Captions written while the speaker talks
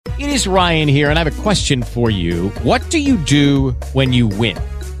It is Ryan here, and I have a question for you. What do you do when you win?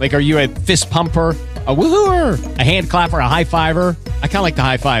 Like, are you a fist pumper, a woohooer, a hand clapper, a high fiver? I kind of like the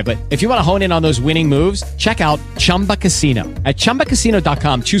high five, but if you want to hone in on those winning moves, check out Chumba Casino. At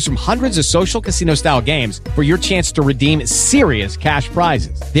ChumbaCasino.com, choose from hundreds of social casino-style games for your chance to redeem serious cash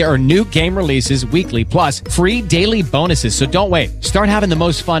prizes. There are new game releases weekly, plus free daily bonuses. So don't wait. Start having the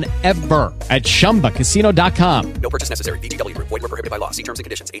most fun ever at ChumbaCasino.com. No purchase necessary. VGW. Void where prohibited by law. See terms and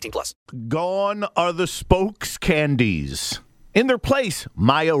conditions. 18+. Gone are the spokes candies. In their place,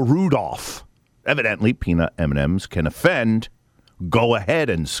 Maya Rudolph. Evidently, peanut M&Ms can offend. Go ahead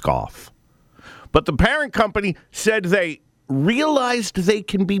and scoff. But the parent company said they realized they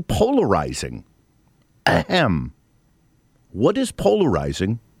can be polarizing. Ahem. What is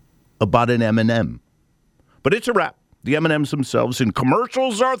polarizing about an M&M? But it's a wrap. The M&Ms themselves and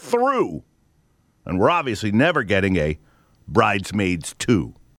commercials are through. And we're obviously never getting a Bridesmaids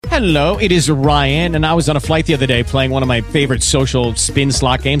 2. Hello, it is Ryan, and I was on a flight the other day playing one of my favorite social spin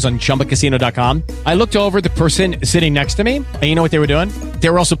slot games on ChumbaCasino.com. I looked over at the person sitting next to me, and you know what they were doing? They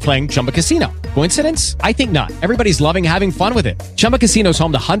were also playing Chumba Casino. Coincidence? I think not. Everybody's loving having fun with it. Chumba Casino is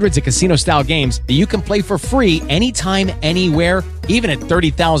home to hundreds of casino-style games that you can play for free anytime, anywhere, even at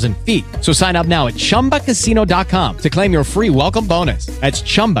 30,000 feet. So sign up now at ChumbaCasino.com to claim your free welcome bonus. That's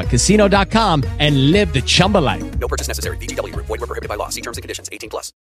ChumbaCasino.com and live the Chumba life. No purchase necessary. VGW. Void where prohibited by law. See terms and conditions. 18+.